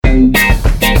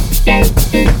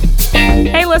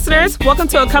welcome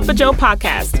to A Cup of Joe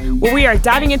podcast, where we are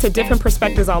diving into different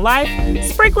perspectives on life,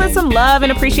 sprinkling some love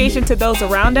and appreciation to those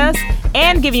around us,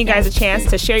 and giving you guys a chance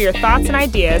to share your thoughts and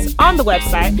ideas on the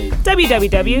website,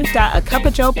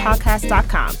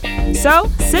 www.acupofjoepodcast.com. So,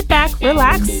 sit back,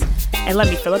 relax, and let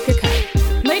me fill up your cup.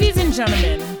 Ladies and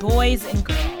gentlemen, boys and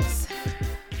girls,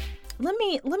 let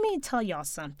me tell y'all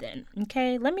something,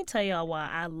 okay? Let me tell y'all why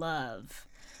I love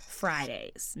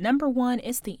Fridays. Number one,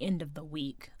 it's the end of the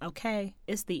week, okay?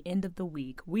 It's the end of the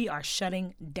week. We are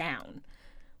shutting down.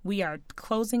 We are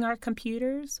closing our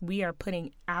computers. We are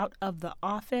putting out of the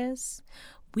office.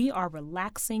 We are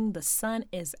relaxing. The sun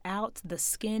is out. The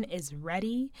skin is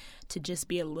ready to just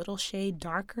be a little shade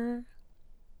darker.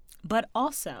 But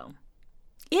also,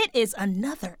 it is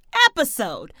another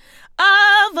episode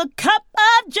of A Cup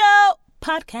of Joe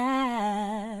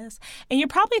podcast. And you're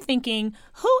probably thinking,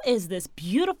 who is this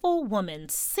beautiful woman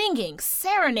singing,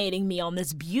 serenading me on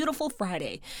this beautiful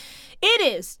Friday? It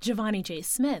is Giovanni J.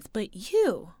 Smith, but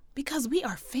you, because we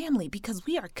are family, because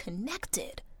we are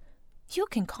connected, you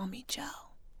can call me Joe,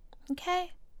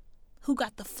 okay? Who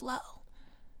got the flow,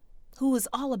 who is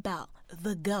all about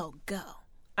the go.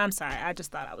 I'm sorry, I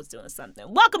just thought I was doing something.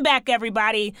 Welcome back,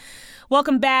 everybody.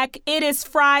 Welcome back. It is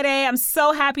Friday. I'm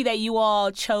so happy that you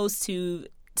all chose to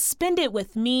spend it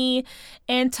with me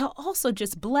and to also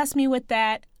just bless me with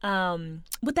that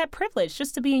privilege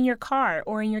just to be in your car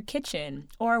or in your kitchen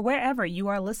or wherever you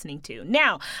are listening to.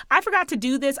 Now, I forgot to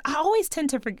do this. I always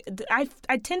tend to forget. I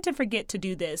tend to forget to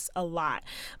do this a lot.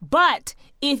 But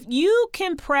if you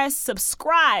can press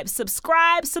subscribe.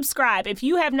 If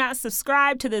you have not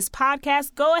subscribed to this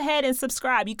podcast, go ahead and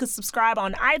subscribe. You can subscribe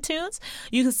on iTunes.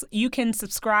 You can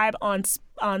subscribe on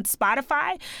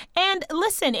Spotify. And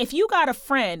listen, if you got a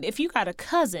friend, if you got a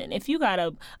cousin, if you got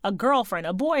a girlfriend,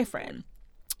 a boyfriend,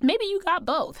 maybe you got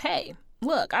both. Hey,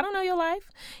 look, I don't know your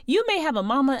life. You may have a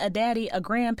mama, a daddy, a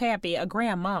grandpappy, a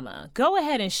grandmama. Go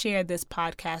ahead and share this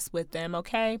podcast with them,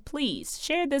 okay? Please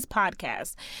share this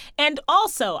podcast. And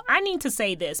also, I need to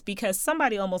say this because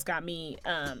somebody almost got me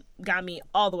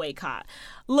all the way caught.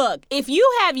 Look, if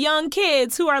you have young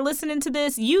kids who are listening to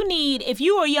this, if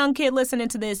you are a young kid listening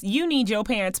to this, you need your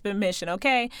parents' permission,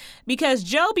 okay? Because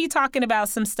Joe be talking about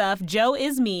some stuff. Joe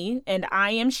is me and I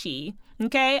am she.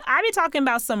 Okay, I be talking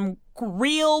about some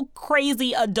real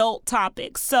crazy adult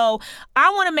topics. So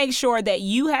I want to make sure that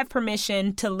you have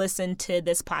permission to listen to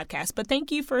this podcast. But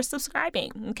thank you for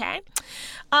subscribing. Okay.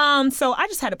 So I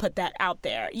just had to put that out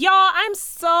there. Y'all, I'm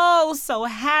so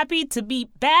happy to be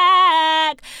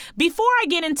back. Before I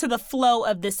get into the flow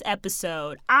of this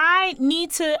episode, I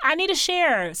need to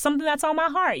share something that's on my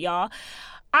heart, y'all.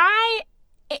 I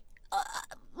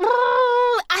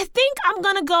think I'm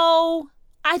going to go.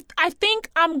 I think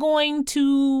I'm going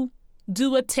to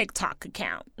do a TikTok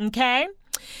account, okay?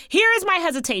 Here is my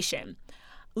hesitation.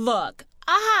 Look,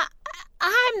 I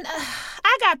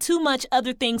got too much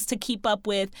other things to keep up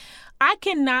with. I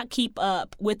cannot keep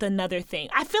up with another thing.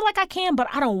 I feel like I can, but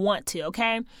I don't want to,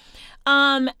 okay?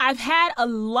 I've had a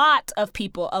lot of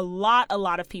people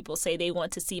say they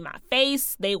want to see my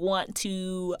face. They want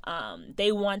to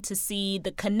see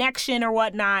the connection or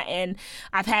whatnot. And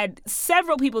I've had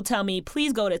several people tell me,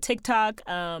 please go to TikTok.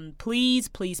 Please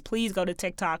go to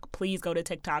TikTok. Please go to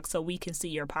TikTok so we can see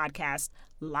your podcast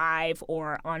live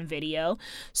or on video.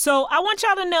 So I want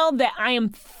y'all to know that I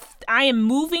am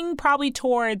moving probably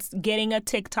towards getting a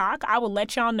TikTok. I will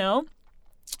let y'all know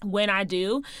when I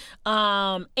do.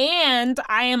 And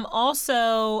I am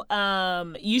also,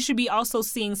 you should be also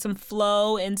seeing some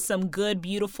flow and some good,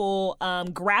 beautiful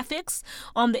graphics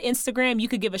on the Instagram. You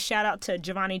could give a shout out to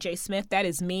Giovanni J. Smith. That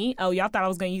is me. Oh, y'all thought I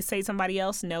was going to say somebody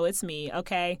else? No, it's me.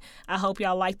 Okay. I hope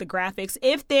y'all like the graphics.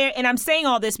 And I'm saying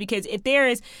all this because if there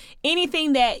is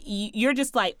anything that you're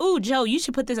just like, ooh, Joe, you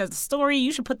should put this as a story.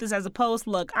 You should put this as a post.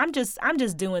 Look, I'm just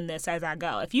doing this as I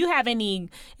go. If you have any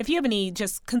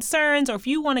just concerns, or if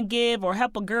you want to give or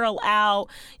help a girl out,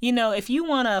 if you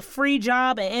want a free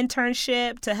job, an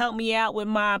internship to help me out with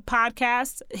my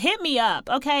podcast, hit me up,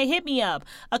 okay? Hit me up.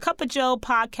 A Cup of Joe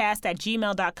podcast at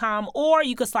gmail.com, or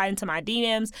you can slide into my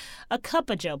DMs, A Cup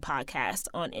of Joe podcast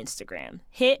on Instagram.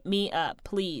 Hit me up,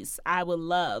 please. I would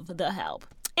love the help.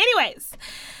 Anyways,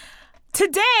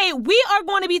 today we are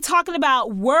going to be talking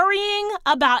about worrying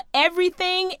about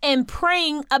everything and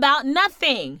praying about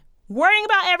nothing. Worrying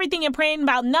about everything and praying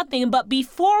about nothing. But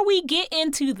before we get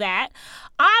into that,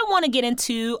 I want to get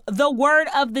into the word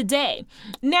of the day.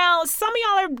 Now, some of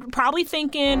y'all are probably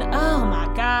thinking, oh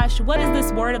my gosh, what is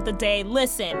this word of the day?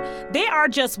 Listen, they are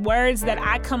just words that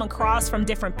I come across from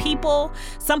different people.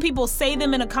 Some people say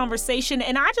them in a conversation,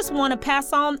 and I just want to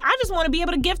pass on. I just want to be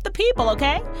able to gift the people,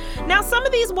 okay? Now, some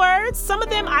of these words, some of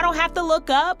them I don't have to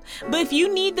look up, but if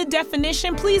you need the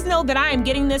definition, please know that I am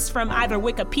getting this from either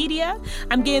Wikipedia,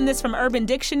 I'm getting this from Urban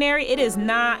Dictionary. It is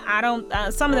not,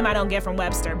 some of them I don't get from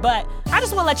Webster, but I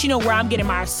just want to let you know where I'm getting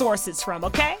my sources from,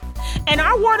 okay? And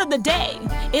our word of the day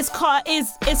is flaw.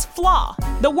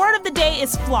 The word of the day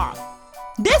is flaw.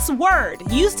 This word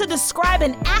used to describe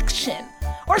an action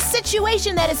or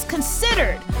situation that is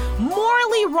considered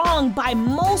morally wrong by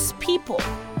most people.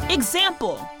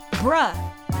 Example, bruh,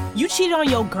 you cheated on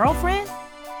your girlfriend?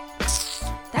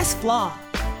 That's flaw.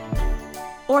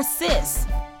 Or sis,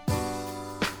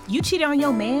 you cheated on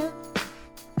your man?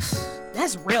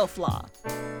 That's real flaw.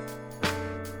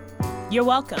 You're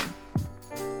welcome.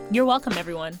 You're welcome,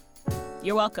 everyone.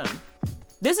 You're welcome.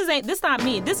 This not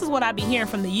me. This is what I be hearing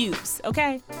from the youths,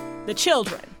 okay? The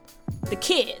children, the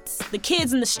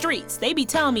kids in the streets. They be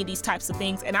telling me these types of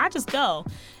things, and I just go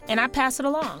and I pass it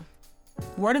along.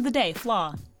 Word of the day,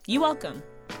 flaw. You're welcome.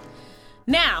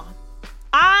 Now,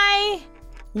 I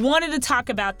wanted to talk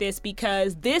about this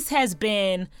because this has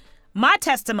been my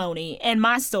testimony and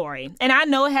my story, and I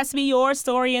know it has to be your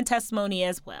story and testimony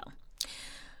as well.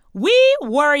 We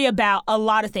worry about a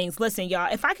lot of things. Listen, y'all,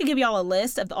 if I could give y'all a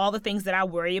list of all the things that I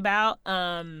worry about,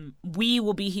 we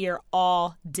will be here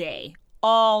all day.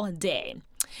 And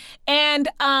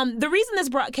the reason this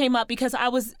came up because I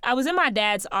was in my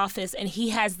dad's office, and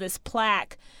he has this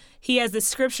plaque. He has this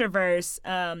scripture verse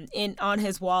on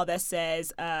his wall that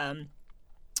says,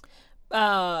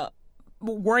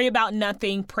 worry about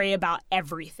nothing, pray about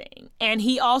everything. And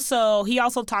he also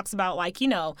talks about, like, you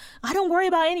know, I don't worry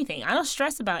about anything. I don't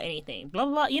stress about anything. Blah,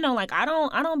 blah, blah. You know, like, I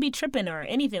don't be tripping or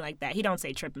anything like that. He don't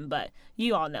say tripping, but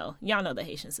y'all know the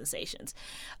Haitian sensations.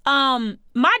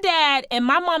 My dad and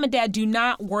my mom and dad do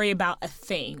not worry about a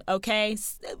thing, okay?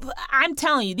 I'm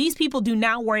telling you, these people do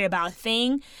not worry about a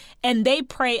thing, and they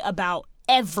pray about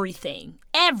everything.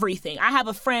 I have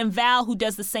a friend, Val, who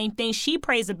does the same thing. She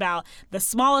prays about the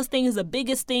smallest things, the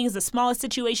biggest things, the smallest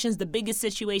situations, the biggest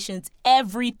situations,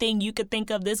 everything you could think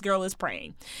of. This girl is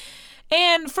praying.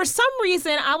 And for some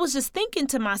reason, I was just thinking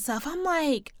to myself, I'm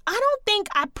like, I don't think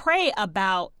I pray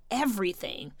about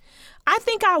everything. I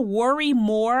think I worry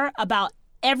more about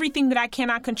everything that I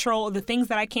cannot control, the things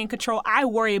that I can't control. I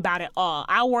worry about it all.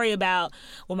 I worry about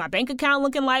what my bank account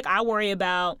looking like. I worry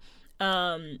about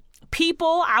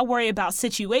people. I worry about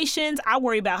situations. I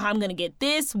worry about how I'm going to get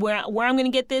this, where I'm going to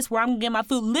get this, where I'm going to get my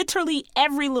food, literally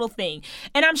every little thing.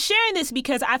 And I'm sharing this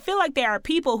because I feel like there are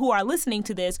people who are listening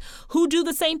to this who do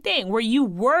the same thing, where you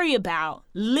worry about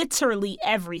literally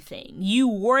everything. You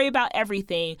worry about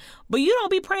everything, but you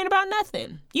don't be praying about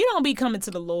nothing. You don't be coming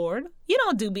to the Lord. You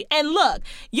don't do be. And look,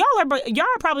 y'all are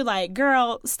probably like,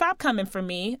 girl, stop coming for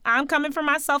me. I'm coming for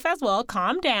myself as well.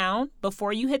 Calm down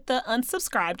before you hit the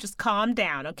unsubscribe. Just calm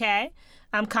down, okay?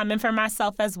 I'm coming for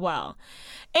myself as well.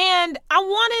 And I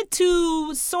wanted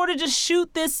to sort of just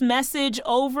shoot this message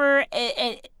over.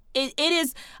 It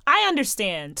is, I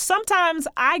understand. Sometimes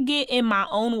I get in my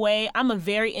own way. I'm a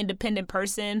very independent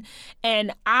person,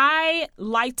 and I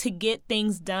like to get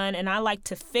things done, and I like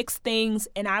to fix things,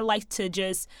 and I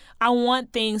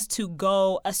want things to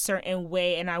go a certain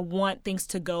way, and I want things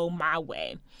to go my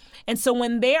way. And so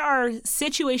when there are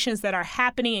situations that are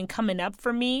happening and coming up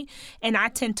for me, and I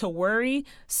tend to worry,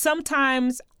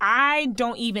 sometimes I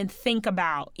don't even think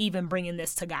about even bringing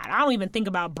this to God. I don't even think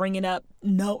about bringing up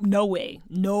no way,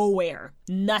 nowhere,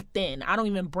 nothing. I don't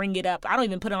even bring it up. I don't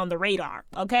even put it on the radar,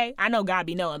 okay? I know God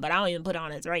be knowing, but I don't even put it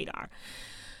on his radar.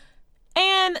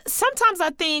 And sometimes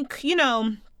I think, you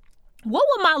know, what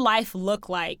would my life look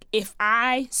like if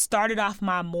I started off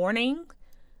my mornings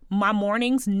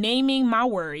naming my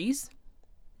worries,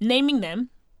 naming them,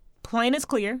 plain as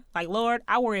clear, like, Lord,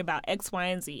 I worry about X, Y,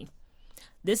 and Z.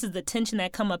 This is the tension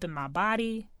that come up in my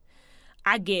body.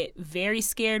 I get very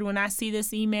scared when I see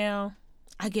this email.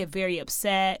 I get very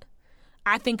upset.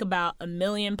 I think about a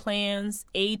million plans,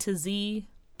 A to Z.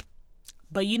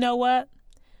 But you know what?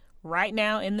 Right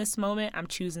now, in this moment, I'm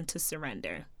choosing to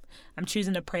surrender. I'm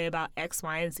choosing to pray about X,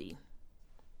 Y, and Z.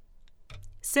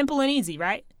 Simple and easy,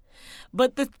 right?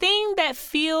 But the thing that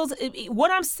feels, what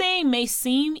I'm saying may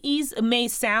seem easy, may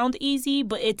sound easy,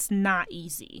 but it's not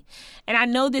easy. And I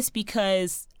know this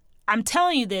because I'm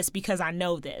telling you this because I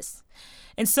know this.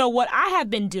 And so what I have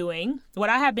been doing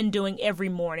every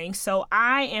morning, so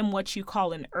I am what you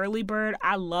call an early bird.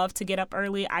 I love to get up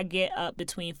early. I get up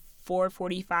between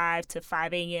 4:45 to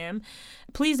 5 a.m.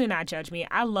 Please do not judge me.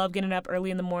 I love getting up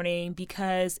early in the morning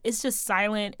because it's just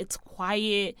silent. It's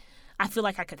quiet. I feel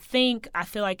like I could think. I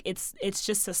feel like it's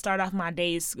just to start off my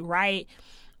days right.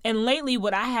 And lately,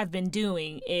 what I have been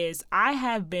doing is I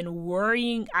have been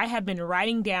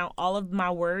writing down all of my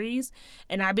worries,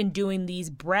 and I've been doing these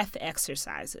breath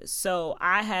exercises. So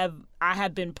I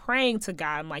have been praying to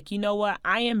God. I'm like, you know what?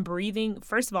 I am breathing.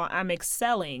 First of all, I'm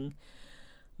excelling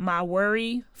my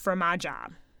worry for my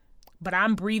job, but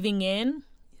I'm breathing in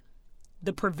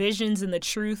the provisions and the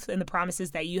truth and the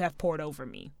promises that you have poured over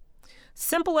me.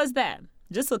 Simple as that.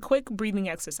 Just a quick breathing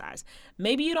exercise.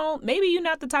 Maybe you're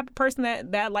not the type of person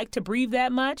that like to breathe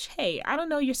that much. Hey, I don't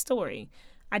know your story.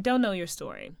 I don't know your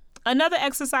story. Another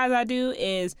exercise I do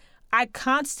is I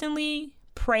constantly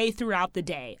pray throughout the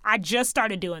day. I just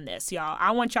started doing this, y'all.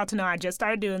 I want y'all to know I just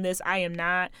started doing this. I am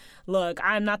not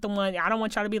the one. I don't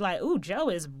want y'all to be like, ooh,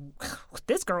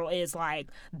 this girl is like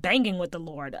banging with the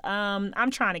Lord.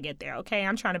 I'm trying to get there, okay?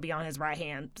 I'm trying to be on his right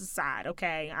hand side,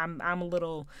 okay? I'm a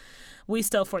little, we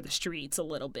still for the streets a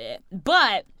little bit.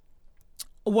 But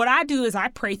what I do is I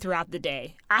pray throughout the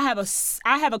day. I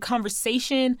have a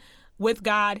conversation with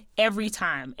God every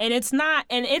time. And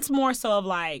it's more so of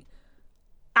like,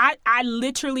 I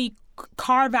literally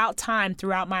carve out time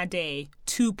throughout my day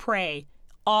to pray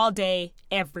all day,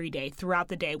 every day, throughout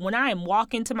the day. When I am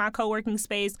walking to my co-working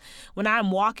space, when I'm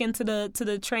walking to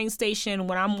the train station,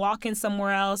 when I'm walking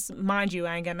somewhere else, mind you,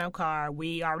 I ain't got no car.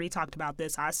 We already talked about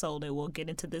this. I sold it. We'll get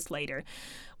into this later.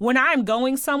 When I'm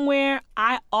going somewhere,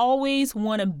 I always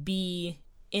want to be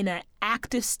in an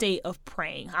active state of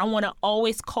praying. I want to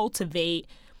always cultivate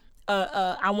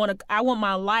I want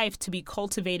my life to be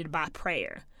cultivated by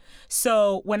prayer.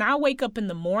 So when I wake up in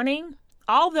the morning,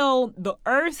 although the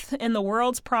earth and the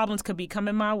world's problems could be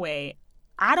coming my way,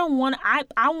 I want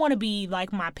to be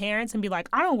like my parents and be like,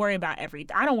 I don't worry about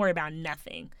everything. I don't worry about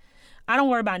nothing. I don't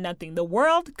worry about nothing. The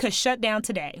world could shut down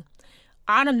today.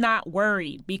 I'm not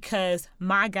worried because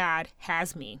my God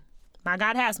has me. My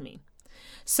God has me.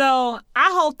 So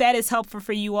I hope that is helpful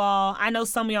for you all. I know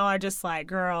some of y'all are just like,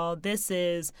 girl, this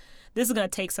is going to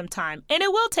take some time. And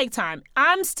it will take time.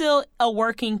 I'm still a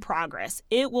work in progress.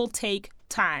 It will take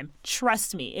time.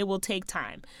 Trust me, it will take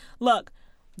time. Look,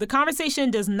 the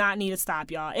conversation does not need to stop,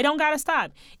 y'all. It don't got to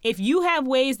stop. If you have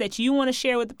ways that you want to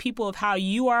share with the people of how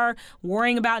you are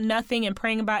worrying about nothing and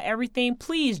praying about everything,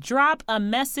 please drop a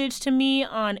message to me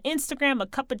on Instagram, A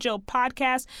Cup of Joe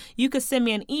Podcast. You could send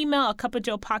me an email,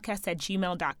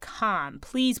 acupofjoepodcast@gmail.com.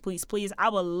 Please, please, please. I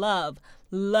would love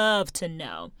to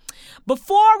know.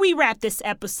 Before we wrap this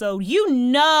episode, you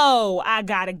know I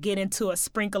gotta get into a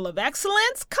sprinkle of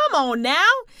excellence. Come on now,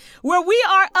 where we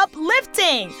are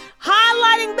uplifting,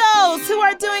 highlighting those who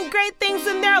are doing great things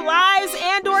in their lives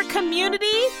and or community.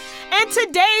 And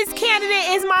today's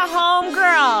candidate is my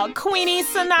homegirl, Queenie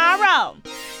Sonaro.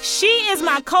 She is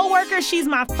my coworker. She's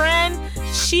my friend.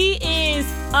 She is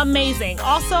amazing.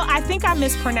 Also, I think I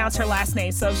mispronounced her last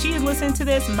name. So if she is listening to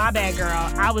this, my bad,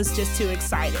 girl. I was just too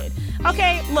excited.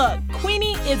 Okay, look,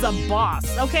 Queenie is a boss,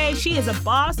 okay? She is a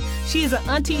boss. She is an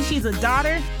auntie. She's a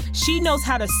daughter. She knows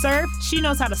how to surf. She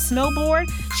knows how to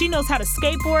snowboard. She knows how to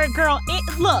skateboard. Girl,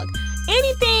 look,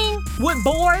 anything with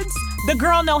boards, the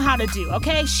girl know how to do,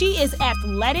 okay? She is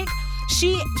athletic.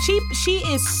 She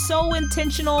is so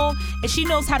intentional, and she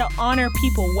knows how to honor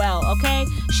people well, okay?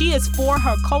 She is for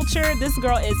her culture. This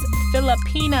girl is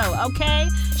Filipino, okay?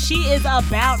 She is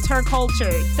about her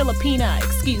culture. Filipina,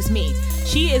 excuse me.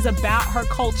 She is about her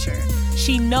culture.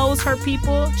 She knows her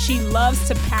people. She loves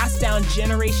to pass down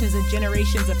generations and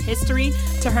generations of history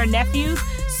to her nephews.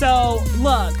 So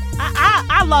look,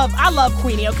 I love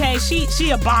Queenie, okay? She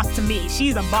a boss to me.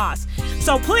 She's a boss.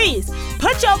 So please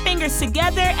put your fingers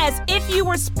together as if you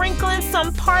were sprinkling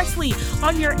some parsley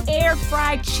on your air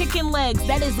fried chicken legs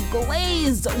that is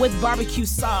glazed with barbecue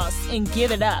sauce, and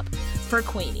give it up for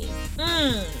Queenie.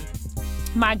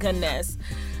 My goodness.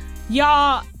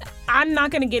 Y'all, I'm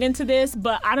not going to get into this,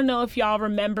 but I don't know if y'all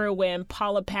remember when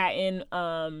Paula Patton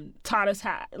taught us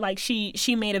how, like,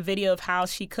 she made a video of how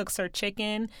she cooks her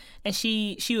chicken, and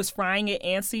she was frying it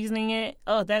and seasoning it.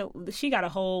 Oh, she got a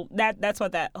whole, that's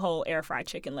what that whole air fried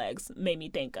chicken legs made me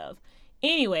think of.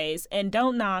 Anyways, and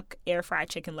don't knock air fried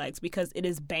chicken legs because it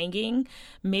is banging.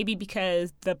 Maybe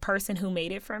because the person who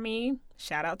made it for me,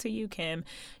 shout out to you, Kim.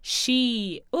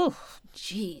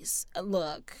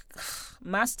 Look,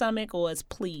 my stomach was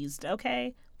pleased,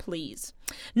 okay? Please.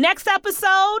 Next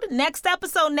episode next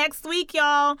week,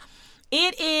 y'all.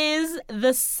 It is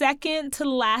the second to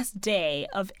last day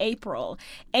of April,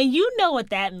 and you know what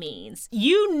that means.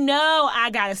 You know I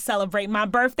gotta celebrate my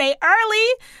birthday early,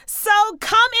 so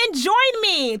come and join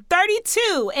me,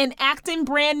 32 and acting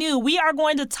brand new. We are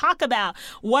going to talk about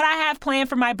what I have planned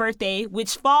for my birthday,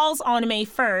 which falls on May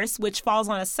 1st, which falls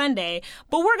on a Sunday,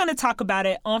 but we're going to talk about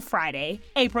it on Friday,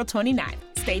 April 29th.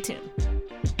 Stay tuned.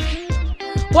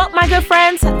 Well, my good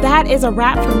friends, that is a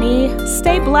wrap for me.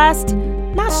 Stay blessed.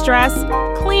 Not stressed,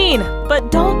 clean,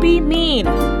 but don't be mean.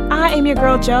 I am your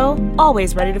girl, Jo,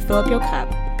 always ready to fill up your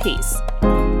cup. Peace.